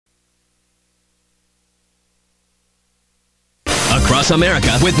across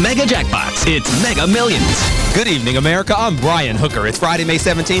America with Mega Jackpots. It's Mega Millions. Good evening, America. I'm Brian Hooker. It's Friday, May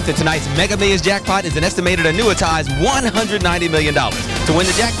 17th, and tonight's Mega Millions jackpot is an estimated annuitized $190 million. To win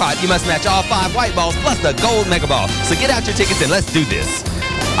the jackpot, you must match all 5 white balls plus the gold mega ball. So get out your tickets and let's do this.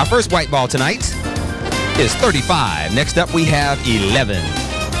 Our first white ball tonight is 35. Next up, we have 11.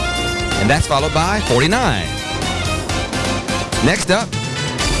 And that's followed by 49. Next up,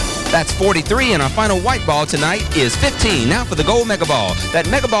 that's 43, and our final white ball tonight is 15. Now for the gold mega ball. That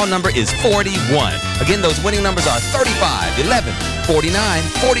mega ball number is 41. Again, those winning numbers are 35, 11, 49,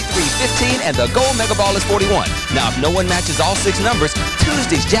 43, 15, and the gold mega ball is 41. Now, if no one matches all 6 numbers,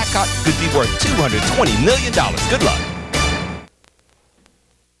 Tuesday's jackpot could be worth $220 million. Good luck.